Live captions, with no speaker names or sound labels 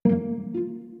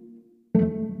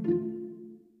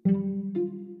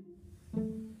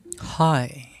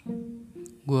Hai,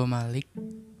 gue Malik.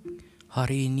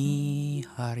 Hari ini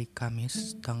hari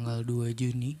Kamis tanggal 2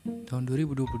 Juni tahun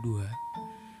 2022.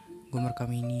 Gue merekam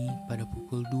ini pada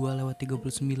pukul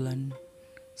 2:39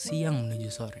 siang menuju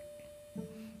sore.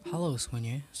 Halo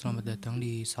semuanya, selamat datang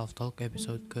di Self Talk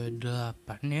episode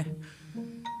ke-8 ya.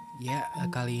 Ya,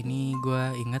 kali ini gue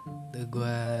inget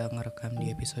gue ngerekam di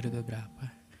episode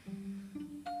keberapa.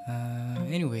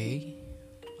 Anyway,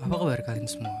 apa kabar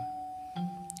kalian semua?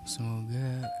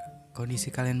 Semoga kondisi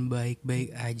kalian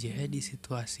baik-baik aja di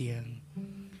situasi yang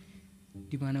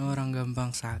dimana orang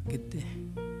gampang sakit ya.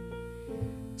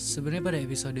 Sebenarnya pada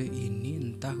episode ini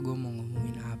entah gue mau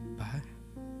ngomongin apa,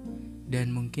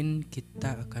 dan mungkin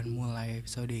kita akan mulai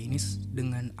episode ini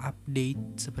dengan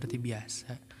update seperti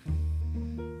biasa.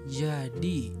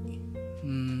 Jadi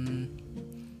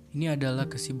ini adalah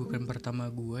kesibukan pertama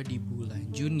gue di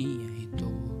bulan Juni, yaitu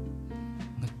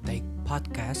nge-take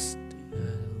podcast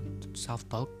Self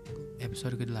Talk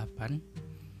episode ke-8.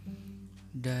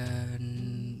 Dan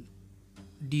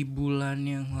di bulan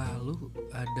yang lalu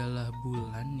adalah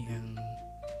bulan yang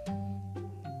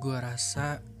gue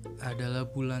rasa adalah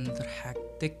bulan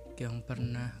terhektik yang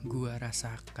pernah gue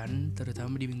rasakan,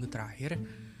 terutama di minggu terakhir,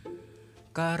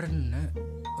 karena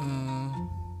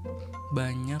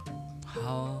banyak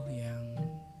hal yang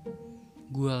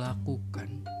gue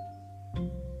lakukan,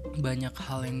 banyak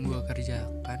hal yang gue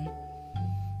kerjakan,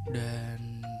 dan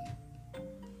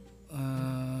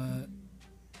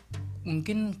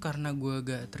mungkin karena gue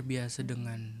gak terbiasa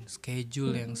dengan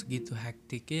schedule yang segitu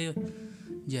hektiknya,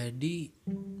 jadi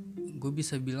gue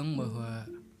bisa bilang bahwa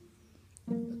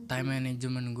time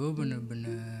management gue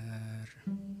bener-bener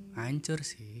hancur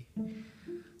sih.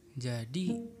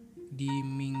 Jadi di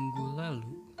minggu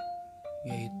lalu,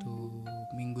 yaitu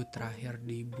minggu terakhir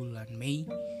di bulan Mei,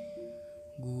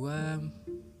 gue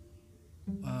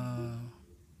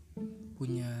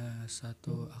punya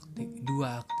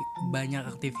banyak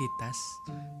aktivitas,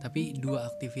 tapi dua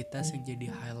aktivitas yang jadi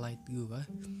highlight gue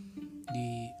di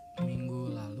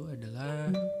minggu lalu adalah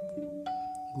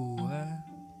gue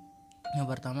yang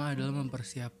pertama adalah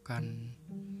mempersiapkan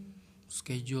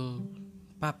schedule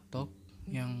pep talk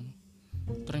yang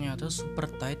ternyata super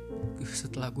tight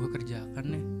setelah gue kerjakan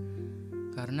ya,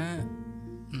 karena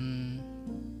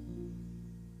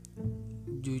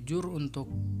jujur untuk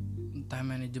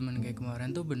time management kayak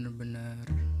kemarin tuh bener-bener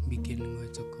bikin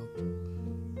gue cukup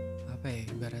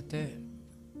ibaratnya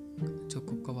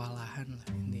cukup kewalahan lah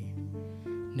intinya.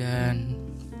 Dan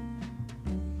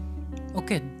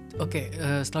oke,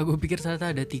 setelah gue pikir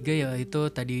ternyata ada 3, yaitu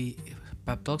tadi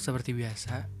pep talk seperti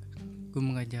biasa, gue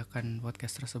mengajarkan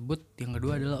podcast tersebut. Yang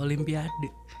kedua adalah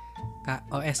Olimpiade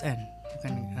KOSN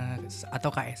atau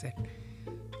KSN.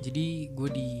 Jadi gue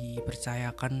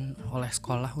dipercayakan oleh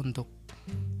sekolah untuk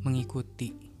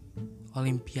mengikuti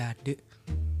Olimpiade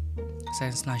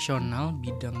Sains Nasional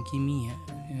bidang kimia,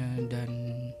 dan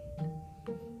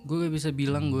gue gak bisa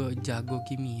bilang gue jago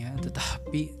kimia,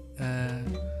 tetapi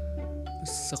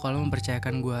sekolah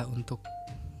mempercayakan gue untuk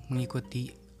mengikuti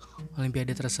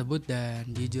Olimpiade tersebut. Dan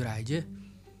jujur aja,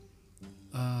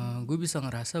 gue bisa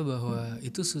ngerasa bahwa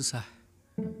itu susah,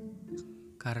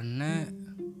 karena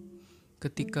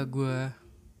ketika gue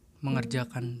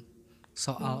mengerjakan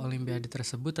soal Olimpiade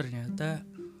tersebut, ternyata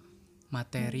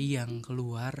materi yang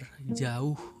keluar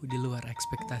jauh di luar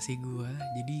ekspektasi gue.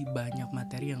 Jadi banyak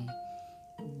materi yang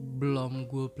belum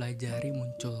gue pelajari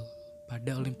muncul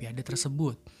pada Olimpiade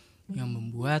tersebut, yang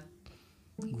membuat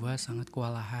gue sangat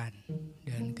kewalahan.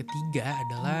 Dan ketiga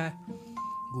adalah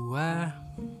gue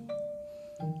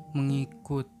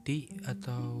mengikuti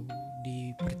atau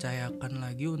dipercayakan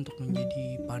lagi untuk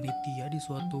menjadi panitia di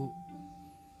suatu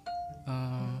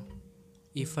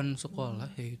event sekolah,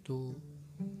 yaitu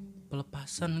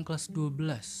pelepasan kelas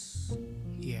 12.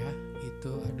 Ya,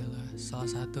 itu adalah salah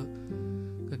satu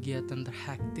kegiatan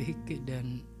terhektik,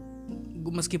 dan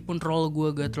gue meskipun role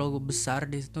gue gak terlalu besar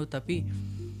di situ, tapi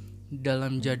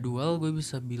dalam jadwal gue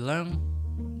bisa bilang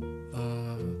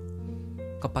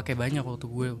kepake banyak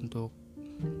waktu gue untuk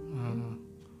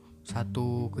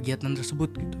satu kegiatan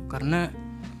tersebut gitu. Karena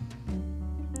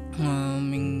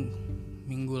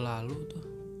minggu lalu tuh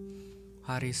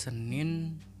hari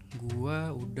Senin gue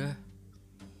udah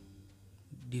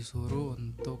disuruh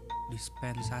untuk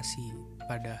dispensasi,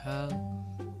 padahal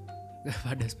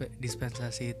pada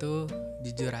dispensasi itu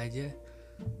jujur aja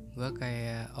gue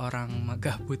kayak orang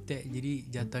gabut ya, jadi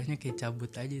jatuhnya kayak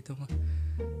cabut aja itu mah.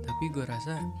 Tapi gue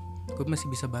rasa gue masih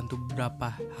bisa bantu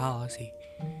beberapa hal sih.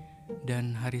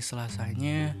 Dan hari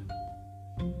Selasanya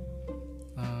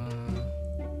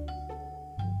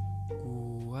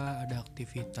gue ada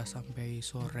aktivitas sampai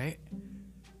sore,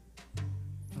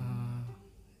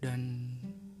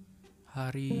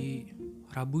 hari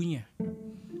Rabunya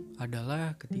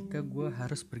adalah ketika gue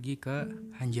harus pergi ke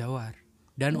Hanjawar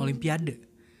dan Olimpiade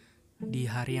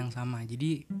di hari yang sama.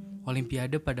 Jadi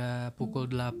Olimpiade pada pukul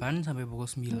 8 sampai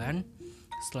pukul 9.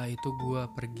 Setelah itu gue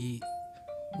pergi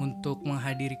untuk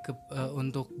menghadiri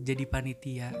untuk jadi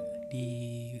panitia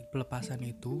di pelepasan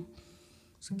itu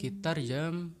sekitar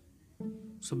jam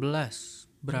 11.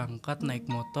 Berangkat naik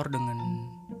motor dengan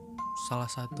salah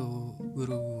satu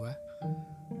guru gue.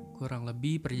 Kurang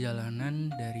lebih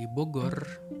perjalanan dari Bogor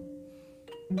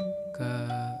ke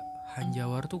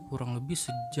Hanjawar tuh kurang lebih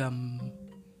sejam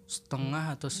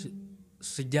setengah atau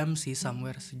sejam sih,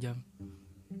 somewhere sejam.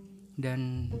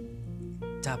 Dan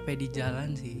capek di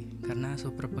jalan sih karena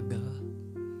super pegel.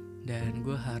 Dan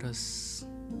gue harus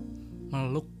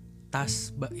meluk tas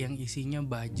yang isinya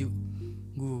baju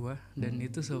gue, dan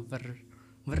itu super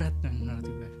berat menurut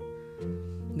gue.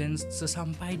 Dan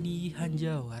sesampai di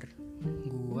Hanjawar,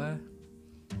 gue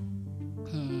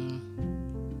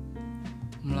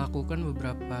melakukan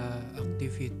beberapa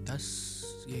aktivitas,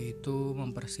 yaitu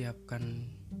mempersiapkan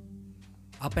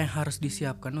apa yang harus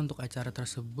disiapkan untuk acara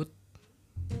tersebut.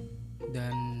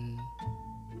 Dan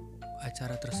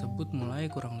acara tersebut mulai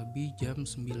kurang lebih jam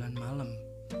 9 malam,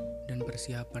 dan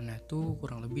persiapannya itu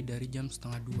kurang lebih dari jam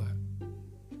setengah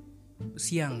 2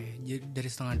 siang ya. Jadi dari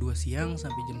setengah 2 siang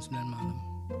sampai jam 9 malam.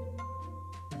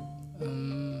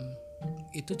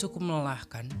 Itu cukup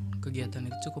melelahkan, kegiatan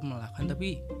itu cukup melelahkan,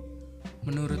 tapi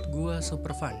menurut gue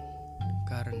super fun.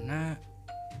 Karena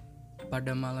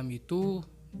pada malam itu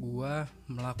gue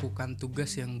melakukan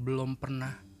tugas yang belum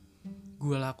pernah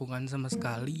gue lakukan sama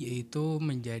sekali, yaitu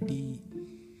menjadi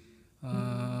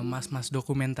mas-mas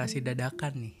dokumentasi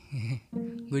dadakan nih.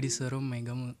 Gue disuruh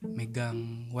megang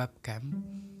webcam.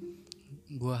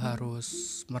 Gue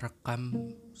harus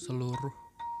merekam seluruh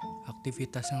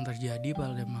aktivitas yang terjadi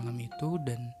pada malam itu,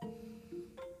 dan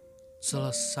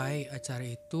selesai acara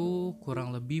itu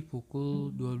kurang lebih pukul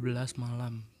 12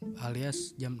 malam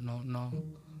alias jam 00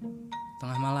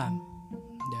 tengah malam.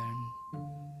 Dan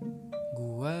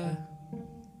gue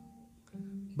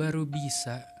baru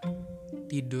bisa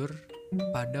tidur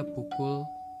pada pukul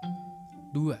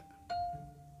 2.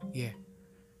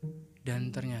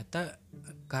 Dan ternyata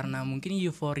karena mungkin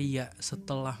euforia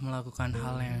setelah melakukan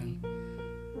hal yang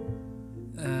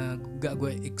gak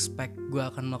gue expect gue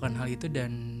akan melakukan hal itu,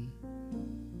 dan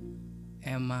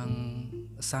emang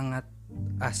sangat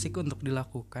asik untuk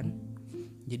dilakukan.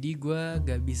 Jadi gue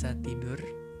gak bisa tidur,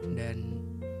 dan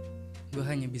gue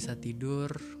hanya bisa tidur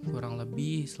kurang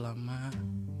lebih selama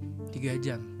 3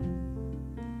 jam,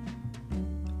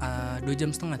 2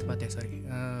 jam setengah tepatnya,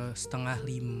 setengah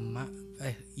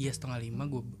 5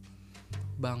 gue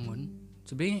bangun.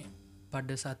 Sebenarnya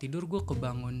pada saat tidur gue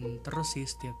kebangun terus sih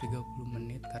setiap 30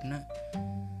 menit, karena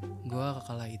gue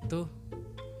kala itu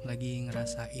lagi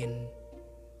ngerasain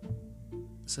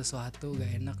sesuatu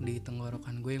gak enak di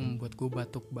tenggorokan gue yang membuat gue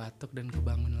batuk-batuk dan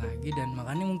kebangun lagi. Dan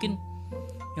makanya mungkin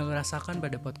yang lo rasakan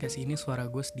pada podcast ini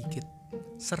suara gue sedikit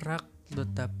serak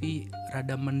tetapi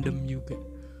rada mendem juga,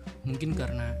 mungkin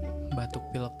karena batuk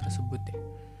pilek tersebut ya.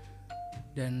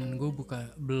 Dan gue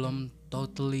belum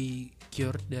totally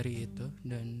cured dari itu.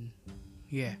 Dan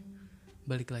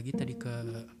balik lagi tadi ke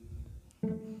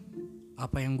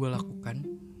apa yang gue lakukan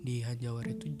di Hanjawar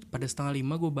itu. Pada setengah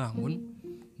 5 gue bangun,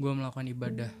 gue melakukan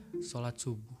ibadah sholat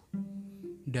subuh.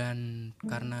 Dan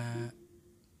karena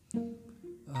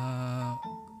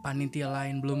panitia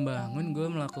lain belum bangun, gue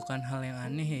melakukan hal yang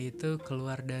aneh, yaitu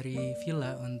keluar dari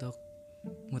villa untuk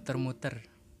muter-muter.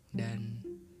 Dan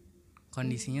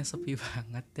kondisinya sepi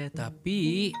banget ya,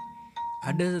 tapi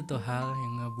ada satu hal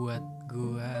yang ngebuat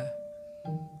gue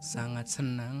sangat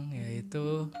senang,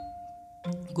 yaitu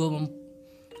gue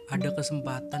ada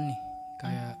kesempatan nih,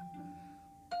 kayak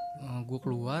gue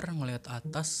keluar ngeliat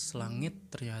atas langit,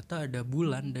 ternyata ada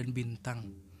bulan dan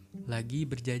bintang lagi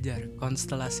berjajar,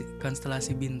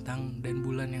 konstelasi bintang dan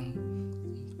bulan yang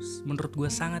menurut gue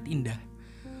sangat indah.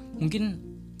 Mungkin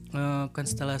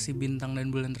konstelasi bintang dan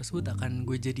bulan tersebut akan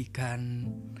gue jadikan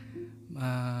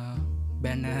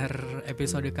banner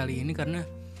episode kali ini, karena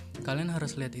kalian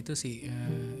harus lihat itu sih.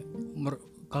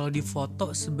 Kalau di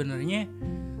foto sebenarnya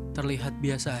terlihat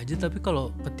biasa aja, tapi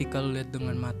kalau ketika lu lihat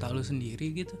dengan mata lu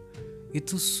sendiri gitu,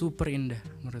 itu super indah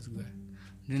menurut gue.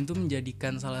 Dan itu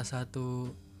menjadikan salah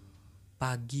satu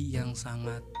pagi yang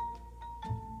sangat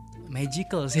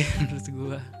magical sih menurut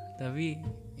gue. Tapi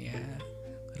ya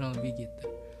kurang lebih gitu.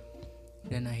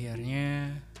 Dan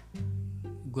akhirnya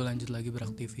gue lanjut lagi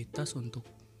beraktivitas untuk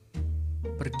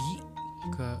pergi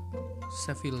ke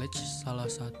Safe Village,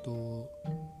 salah satu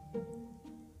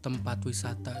tempat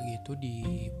wisata gitu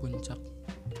di puncak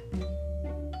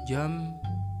jam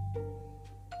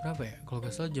berapa ya, kalau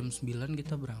gak salah jam 9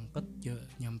 kita berangkat,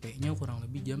 nyampe nya kurang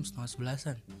lebih jam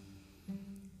 10:30.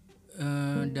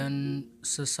 Dan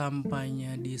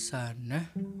sesampainya di sana,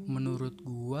 menurut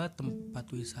gua tempat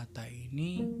wisata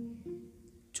ini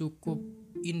cukup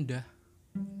indah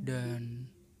dan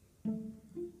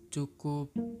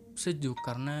cukup sejuk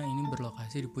karena ini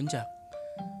berlokasi di puncak.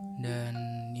 Dan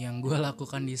yang gue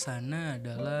lakukan di sana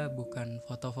adalah bukan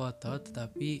foto-foto,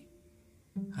 tetapi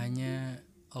hanya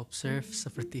observe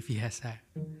seperti biasa.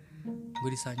 Gue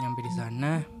nyampe di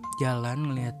sana,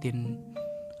 jalan ngeliatin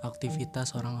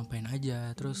aktivitas orang ngapain aja,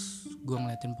 terus gue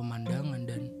ngeliatin pemandangan,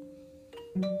 dan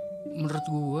menurut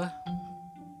gue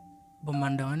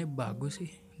pemandangannya bagus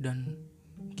sih, dan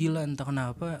gila entah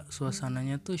kenapa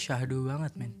suasananya tuh syahdu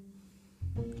banget men,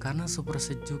 karena super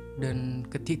sejuk. Dan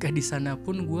ketika di sana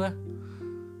pun gue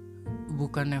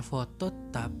bukannya foto,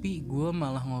 tapi gue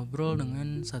malah ngobrol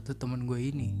dengan satu teman gue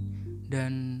ini,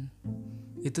 dan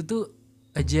itu tuh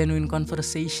a genuine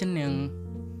conversation yang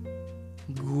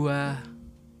gue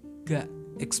gak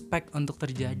expect untuk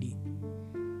terjadi.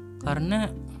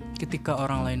 Karena ketika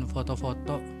orang lain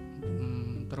foto-foto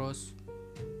terus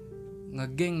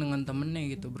ngegeng dengan temennya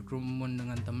gitu, berkerumun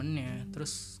dengan temennya,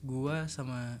 terus gue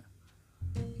sama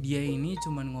dia ini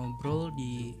cuman ngobrol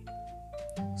di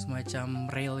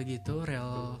semacam rail gitu,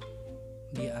 rail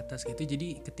di atas gitu.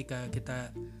 Jadi ketika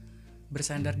kita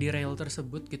bersandar di rail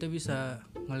tersebut, kita bisa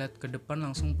ngeliat ke depan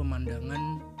langsung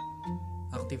pemandangan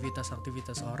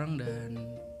aktivitas-aktivitas orang, dan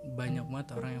banyak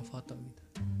banget orang yang foto gitu.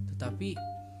 Tetapi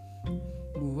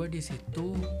gue di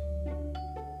situ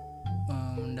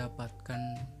mendapatkan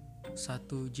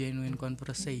satu genuine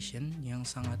conversation yang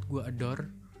sangat gue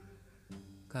adore,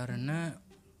 karena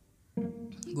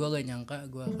gue gak nyangka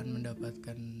gue akan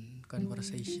mendapatkan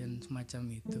conversation semacam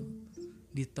itu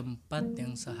di tempat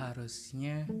yang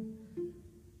seharusnya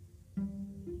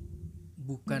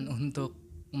bukan untuk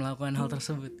melakukan hal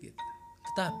tersebut gitu.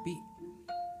 Tetapi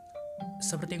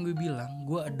seperti yang gue bilang,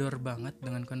 gue adore banget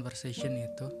dengan conversation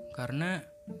itu, karena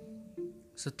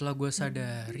setelah gue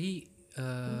sadari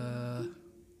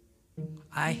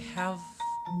I have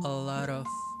a lot of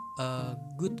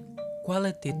good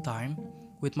quality time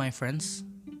with my friends,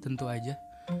 tentu aja.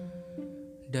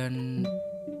 Dan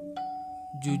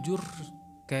jujur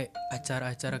kayak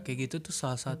acara-acara kayak gitu tuh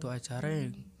salah satu acara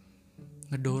yang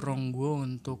ngedorong gue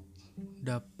untuk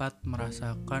dapat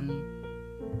merasakan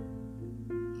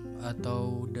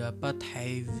atau dapat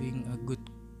having a good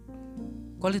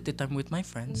quality time with my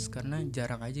friends, karena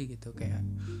jarang aja gitu kayak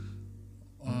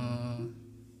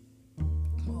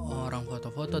orang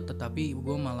foto-foto, tetapi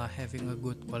gue malah having a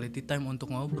good quality time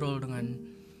untuk ngobrol dengan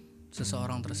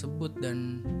seseorang tersebut.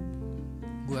 Dan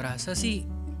gue rasa sih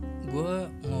gue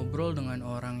ngobrol dengan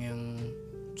orang yang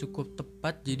cukup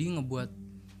tepat, jadi ngebuat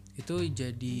itu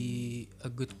jadi a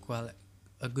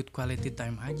good quality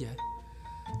time aja.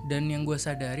 Dan yang gue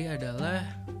sadari adalah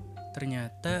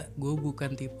ternyata gue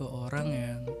bukan tipe orang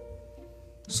yang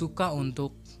suka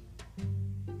untuk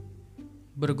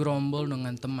bergerombol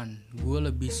dengan teman. Gue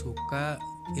lebih suka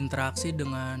interaksi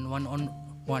dengan one on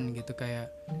one gitu,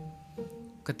 kayak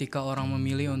ketika orang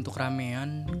memilih untuk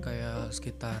ramean kayak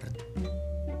sekitar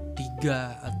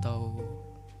 3 atau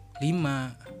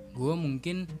 5, gue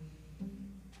mungkin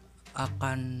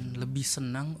akan lebih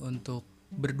senang untuk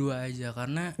berdua aja,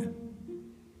 karena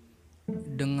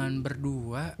dengan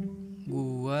berdua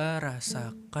gue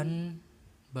rasakan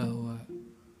bahwa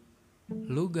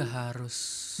lu gak harus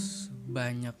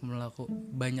banyak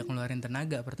ngeluarin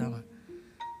tenaga pertama,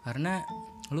 karena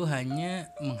lu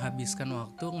hanya menghabiskan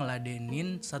waktu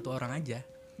ngeladenin satu orang aja,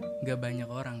 gak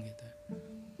banyak orang gitu.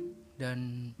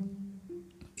 Dan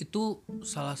itu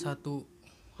salah satu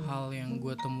hal yang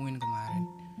gue temuin kemarin.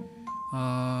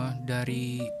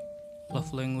 Dari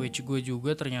love language gue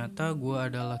juga, ternyata gue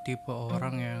adalah tipe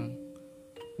orang yang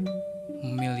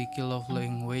memiliki love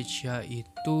language,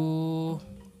 yaitu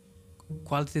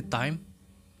quality time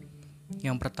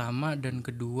yang pertama, dan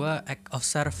kedua act of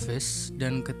service,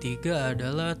 dan ketiga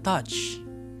adalah touch.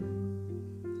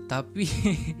 Tapi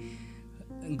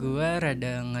gue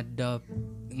rada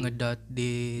ngedot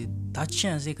di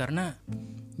touchnya sih, karena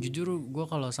jujur gue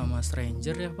kalau sama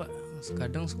stranger ya pak,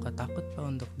 kadang suka takut pak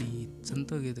untuk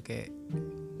disentuh gitu, kayak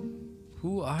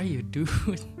who are you dude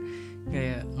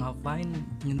kayak ngapain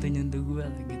nyentuh gue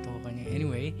gitu pokoknya.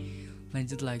 Anyway,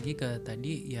 lanjut lagi ke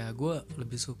tadi, ya gue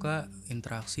lebih suka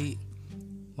interaksi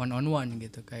one on one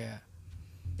gitu, kayak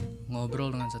ngobrol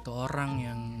dengan satu orang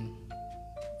yang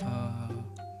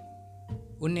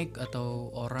unik,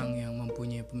 atau orang yang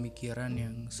mempunyai pemikiran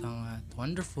yang sangat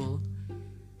wonderful.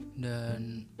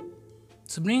 Dan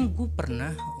sebenarnya gue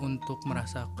pernah untuk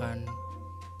merasakan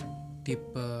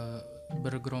tipe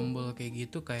bergerombol kayak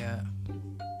gitu. Kayak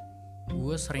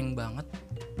gue sering banget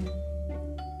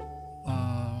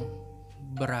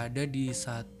berada di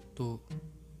satu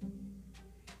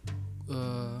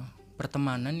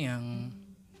pertemanan yang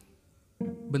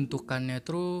bentukannya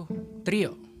tuh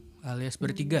trio alias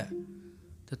bertiga.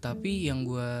 Tetapi yang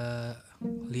gue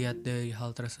lihat dari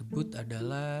hal tersebut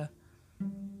adalah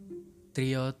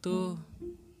trio tuh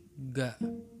gak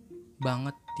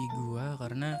banget di gue,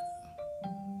 karena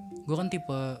gue kan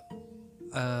tipe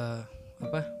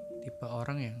tipe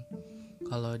orang yang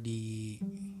kalau di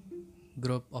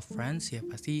group of friends ya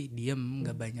pasti diem,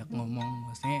 gak banyak ngomong.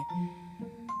 Maksudnya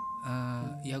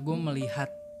ya gue melihat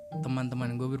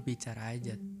teman-teman gue berbicara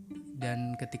aja.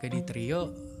 Dan ketika di trio,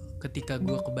 ketika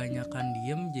gue kebanyakan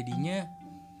diem, jadinya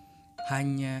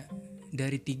hanya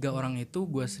dari 3 orang itu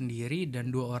gue sendiri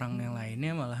dan 2 orang yang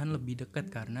lainnya malahan lebih dekat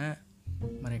karena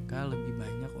mereka lebih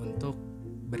banyak untuk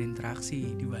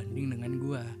berinteraksi dibanding dengan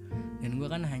gue. Dan gue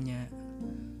kan hanya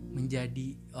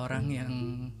menjadi orang yang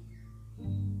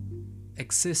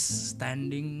exist,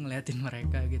 standing, ngeliatin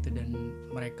mereka gitu. Dan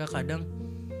mereka kadang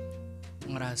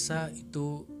ngerasa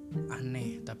itu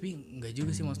aneh, tapi nggak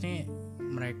juga sih. Maksudnya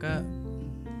mereka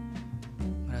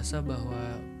ngerasa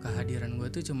bahwa kehadiran gue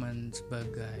tuh cuman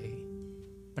sebagai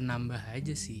penambah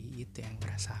aja sih, itu yang gue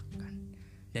rasakan.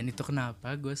 Dan itu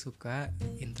kenapa gue suka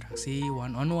interaksi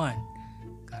one on one,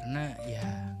 karena ya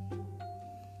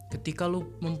ketika lu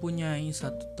mempunyai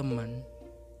satu teman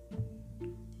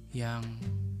yang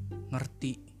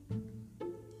ngerti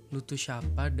lu tuh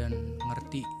siapa dan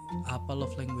ngerti apa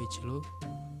love language lu,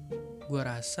 gue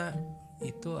rasa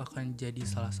itu akan jadi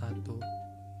salah satu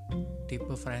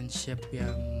tipe friendship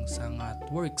yang sangat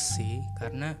works sih,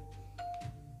 karena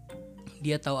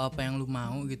dia tahu apa yang lu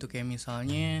mau gitu. Kayak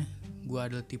misalnya gue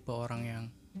adalah tipe orang yang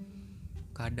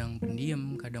kadang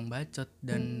pendiam, kadang bacot,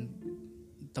 dan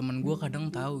temen gue kadang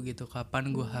tahu gitu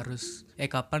kapan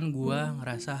gue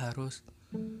ngerasa harus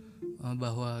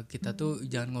bahwa kita tuh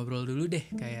jangan ngobrol dulu deh.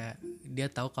 Kayak dia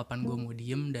tahu kapan gue mau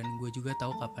diem dan gue juga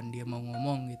tahu kapan dia mau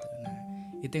ngomong gitu. Nah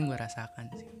itu yang gue rasakan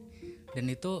sih, dan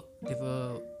itu tipe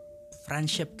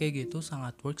friendship kayak gitu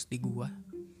sangat works di gue,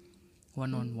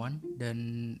 one on one. Dan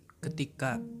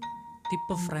ketika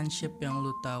tipe friendship yang lu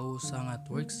tahu sangat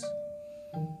works,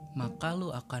 maka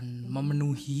lu akan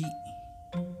memenuhi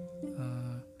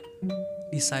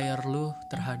desire lu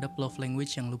terhadap love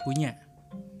language yang lu punya.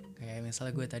 Kayak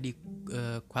misalnya gue tadi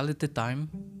quality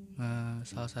time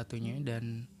salah satunya,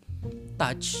 dan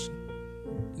touch.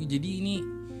 Jadi ini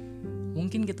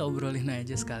mungkin kita obrolin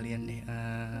aja sekalian deh,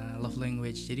 love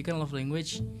language. Jadi kan love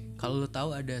language kalau lu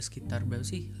tahu ada sekitar berapa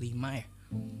sih? 5 ya.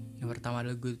 Yang pertama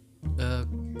adalah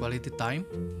quality time,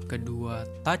 kedua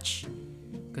touch,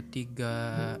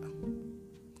 ketiga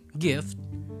gift,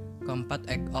 keempat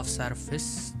act of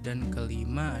service, dan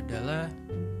kelima adalah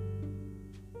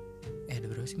ada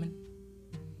berapa sih men?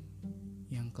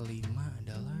 Yang kelima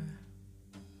adalah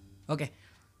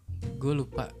gue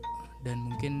lupa, dan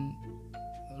mungkin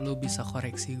lu bisa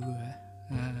koreksi gue.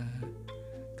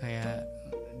 Kayak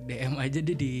DM aja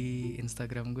deh di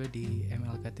Instagram gue di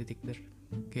mlk.der.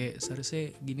 Kayak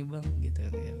seharusnya gini bang gitu.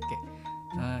 Oke.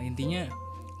 Intinya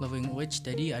love language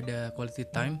tadi ada quality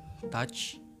time,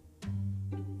 touch,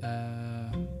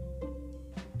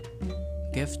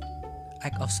 gift,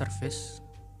 act of service,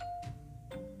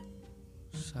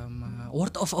 sama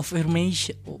word of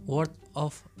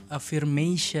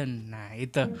affirmation. Nah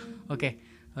itu oke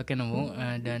nemu.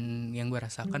 Dan yang gue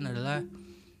rasakan adalah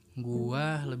gue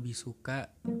lebih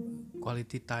suka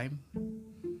quality time,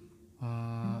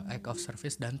 act of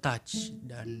service, dan touch.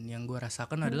 Dan yang gue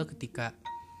rasakan adalah ketika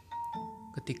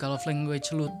love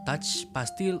language lu touch,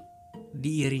 pasti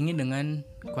diiringi dengan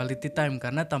quality time,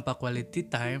 karena tanpa quality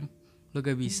time lu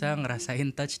gak bisa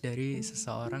ngerasain touch dari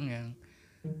seseorang yang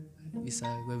bisa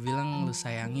gue bilang lu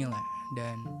sayangi lah.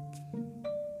 Dan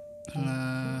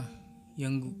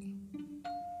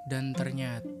dan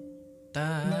ternyata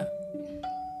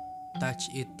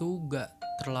touch itu gak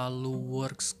terlalu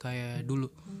works kayak dulu,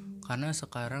 karena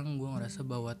sekarang gue ngerasa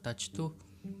bahwa touch tuh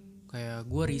kayak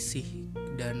gue risih,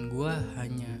 dan gue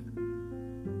hanya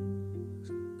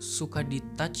suka di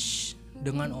touch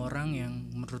dengan orang yang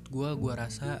menurut gue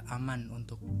rasa aman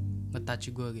untuk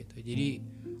nge-touch gue gitu. Jadi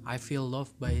I feel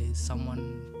loved by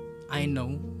someone I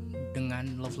know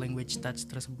dengan love language touch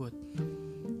tersebut.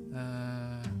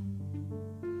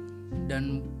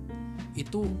 Dan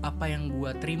itu apa yang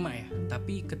gue terima ya.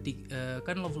 Tapi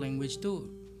kan love language tuh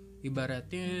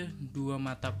ibaratnya 2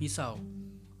 mata pisau.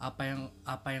 Apa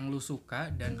yang lu suka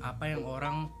dan apa yang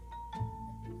orang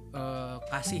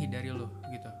kasih dari lo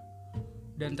gitu.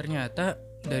 Dan ternyata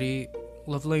dari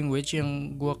love language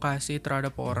yang gue kasih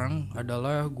terhadap orang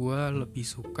adalah gue lebih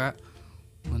suka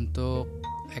untuk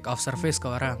act of service ke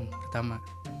orang pertama,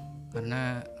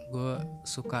 karena gue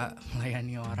suka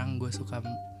melayani orang, gue suka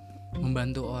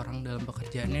membantu orang dalam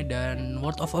pekerjaannya. Dan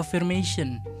word of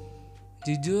affirmation,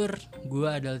 jujur gue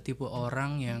adalah tipe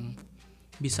orang yang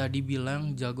bisa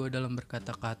dibilang jago dalam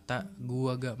berkata-kata.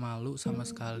 Gue gak malu sama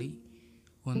sekali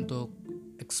untuk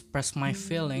express my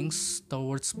feelings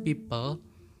towards people,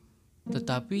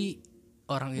 tetapi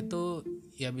orang itu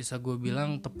ya bisa gue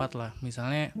bilang tepat lah.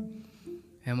 Misalnya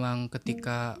emang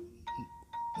ketika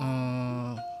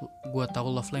gue tahu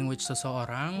love language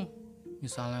seseorang,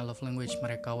 misalnya love language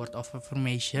mereka word of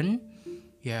affirmation,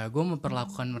 ya gue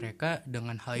memperlakukan mereka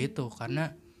dengan hal itu,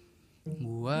 karena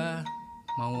gue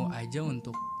mau aja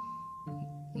untuk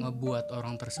ngebuat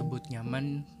orang tersebut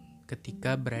nyaman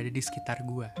ketika berada di sekitar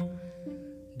gue.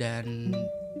 Dan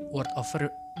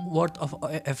word of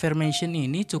affirmation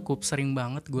ini cukup sering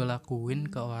banget gue lakuin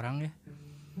ke orang ya.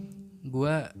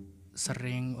 Gue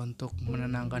sering untuk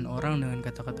menenangkan orang dengan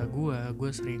kata-kata gue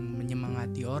sering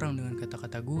menyemangati orang dengan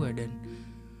kata-kata gue. Dan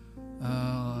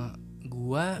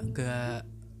gue gak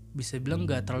bisa bilang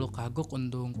gak terlalu kagok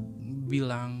untuk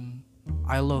bilang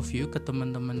I love you ke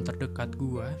teman-teman terdekat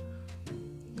gue,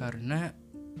 karena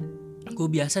gue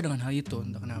biasa dengan hal itu,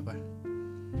 entah kenapa.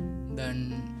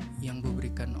 Dan yang gue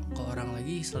berikan ke orang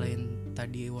lagi selain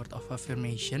tadi word of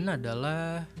affirmation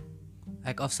adalah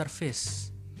act of service.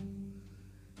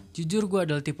 Jujur gue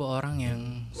adalah tipe orang yang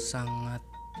sangat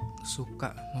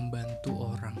suka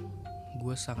membantu orang.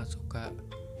 Gue sangat suka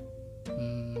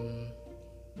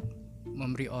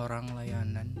memberi orang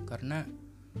layanan, karena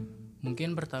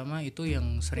mungkin pertama itu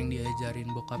yang sering diajarin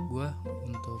bokap gue,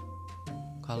 untuk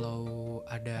kalau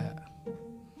ada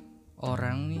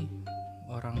orang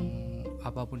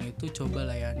apapun itu coba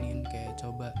layanin, kayak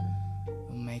coba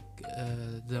make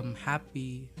them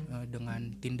happy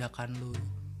dengan tindakan lu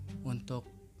untuk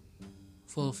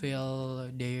fulfill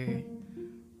their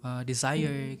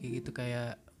desire kayak gitu.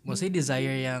 Kayak maksudnya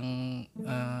desire yang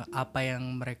apa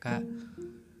yang mereka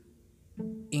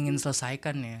ingin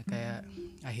selesaikan ya, kayak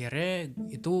akhirnya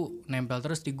itu nempel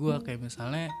terus di gue. Kayak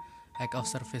misalnya act of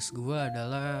service gue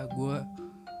adalah gue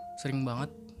sering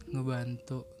banget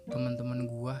ngebantu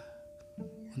teman-teman gue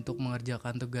untuk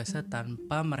mengerjakan tugasnya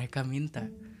tanpa mereka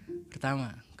minta,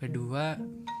 pertama. Kedua,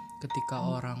 ketika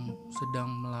orang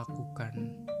sedang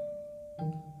melakukan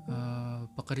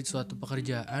suatu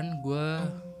pekerjaan, gue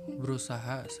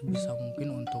berusaha sebisa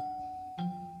mungkin untuk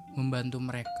membantu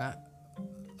mereka,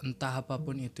 entah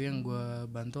apapun itu yang gue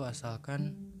bantu,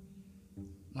 asalkan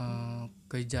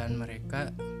kerjaan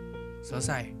mereka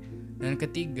selesai. Dan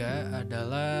ketiga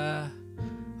adalah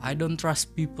I don't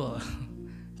trust people.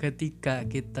 ketika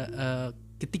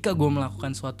gue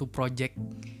melakukan suatu project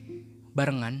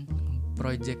barengan,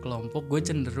 project kelompok, gue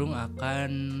cenderung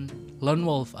akan lone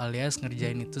wolf alias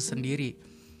ngerjain itu sendiri,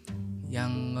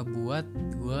 yang ngebuat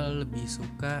gue lebih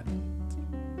suka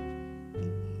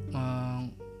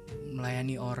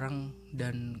melayani orang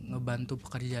dan ngebantu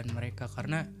pekerjaan mereka,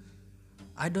 karena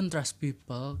I don't trust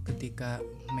people ketika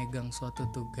megang suatu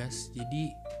tugas.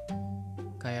 Jadi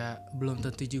kayak belum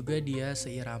tentu juga dia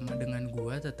seirama dengan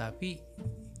gue, tetapi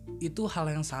itu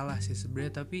hal yang salah sih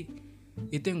sebenarnya, tapi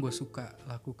itu yang gue suka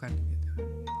lakukan gitu.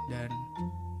 Dan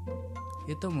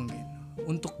itu mungkin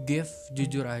untuk gift,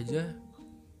 jujur aja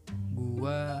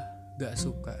gue gak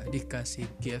suka dikasih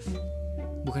gift.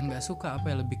 Bukan gak suka,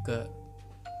 apa ya, lebih ke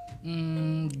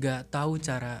gak tahu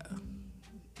cara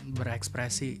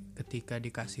berekspresi ketika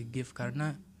dikasih gift,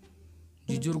 karena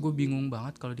jujur gue bingung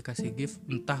banget kalau dikasih gift,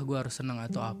 entah gue harus senang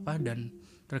atau apa. Dan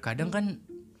terkadang kan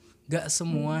gak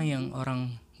semua yang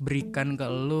orang berikan ke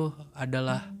lu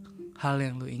adalah hal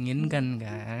yang lu inginkan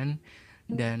kan.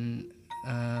 Dan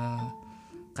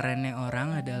kerennya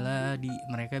orang adalah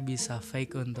mereka bisa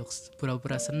fake untuk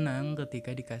pura-pura senang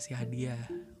ketika dikasih hadiah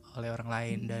oleh orang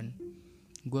lain. Dan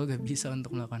gue gak bisa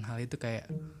untuk melakukan hal itu, kayak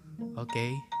okay,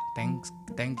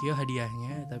 thank you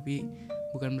hadiahnya, tapi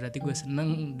bukan berarti gue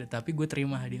seneng, tapi gue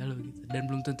terima hadiah lo gitu. Dan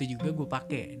belum tentu juga gue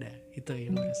pakai. Dah, itu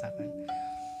yang gue rasakan.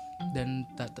 Dan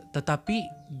tetapi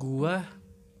gue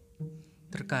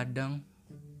terkadang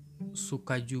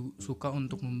suka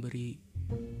untuk memberi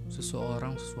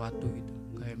seseorang sesuatu gitu.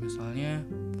 Kayak misalnya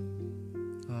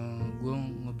gue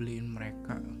ngebeliin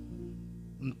mereka,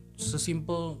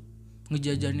 sesimpel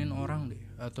ngejajanin orang deh,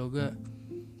 atau gak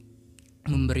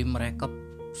memberi mereka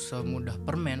semudah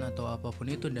permen atau apapun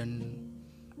itu. Dan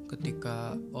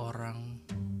ketika orang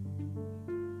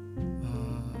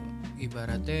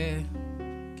ibaratnya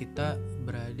kita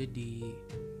berada di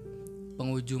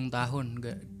penghujung tahun,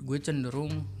 gue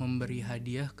cenderung memberi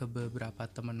hadiah ke beberapa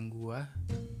teman gue,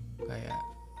 kayak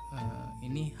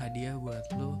ini hadiah buat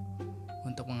lo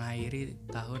untuk mengakhiri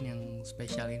tahun yang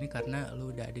spesial ini karena lo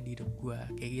udah ada di hidup gue,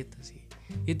 kayak gitu sih.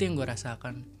 Itu yang gue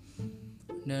rasakan.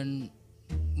 Dan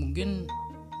mungkin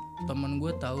teman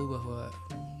gue tahu bahwa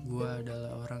gue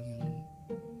adalah orang yang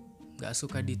gak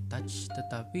suka di touch,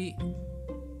 tetapi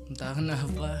entah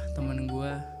kenapa teman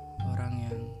gue orang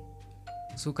yang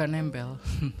suka nempel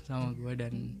sama gue,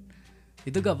 dan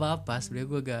itu gak apa-apa sebenarnya.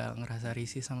 Gue gak ngerasa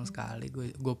risih sama sekali.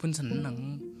 Gue pun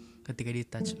seneng ketika di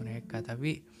touch mereka.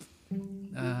 Tapi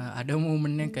ada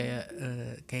momennya kayak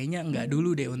kayaknya nggak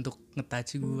dulu deh untuk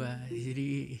ngetouch gue, jadi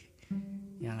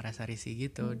yang ngerasa risih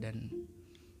gitu. Dan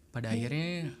pada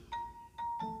akhirnya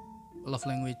love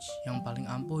language yang paling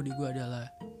ampuh di gue adalah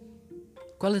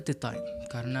quality time,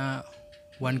 karena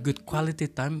one good quality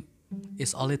time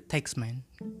is all it takes, man.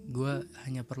 Gue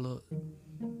hanya perlu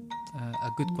a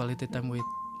good quality time with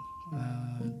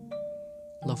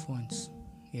loved ones.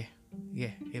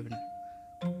 Yeah, benar.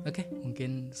 Oke,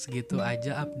 mungkin segitu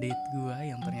aja update gue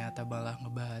yang ternyata malah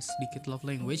ngebahas sedikit love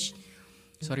language.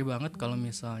 Sorry banget kalau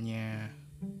misalnya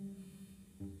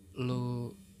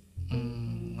lu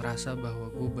ngerasa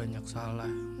bahwa gue banyak salah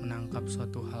menangkap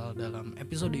suatu hal dalam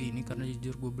episode ini, karena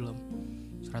jujur gue belum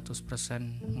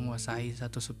 100% menguasai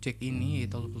satu subjek ini,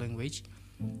 yaitu love language.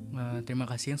 Terima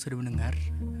kasih yang sudah mendengar.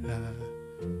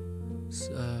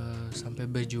 Sampai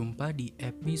berjumpa di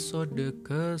episode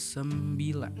ke-9.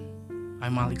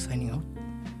 I'm Alex signing out.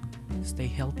 Stay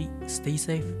healthy, stay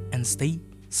safe, and stay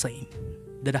sane.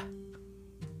 Dadah.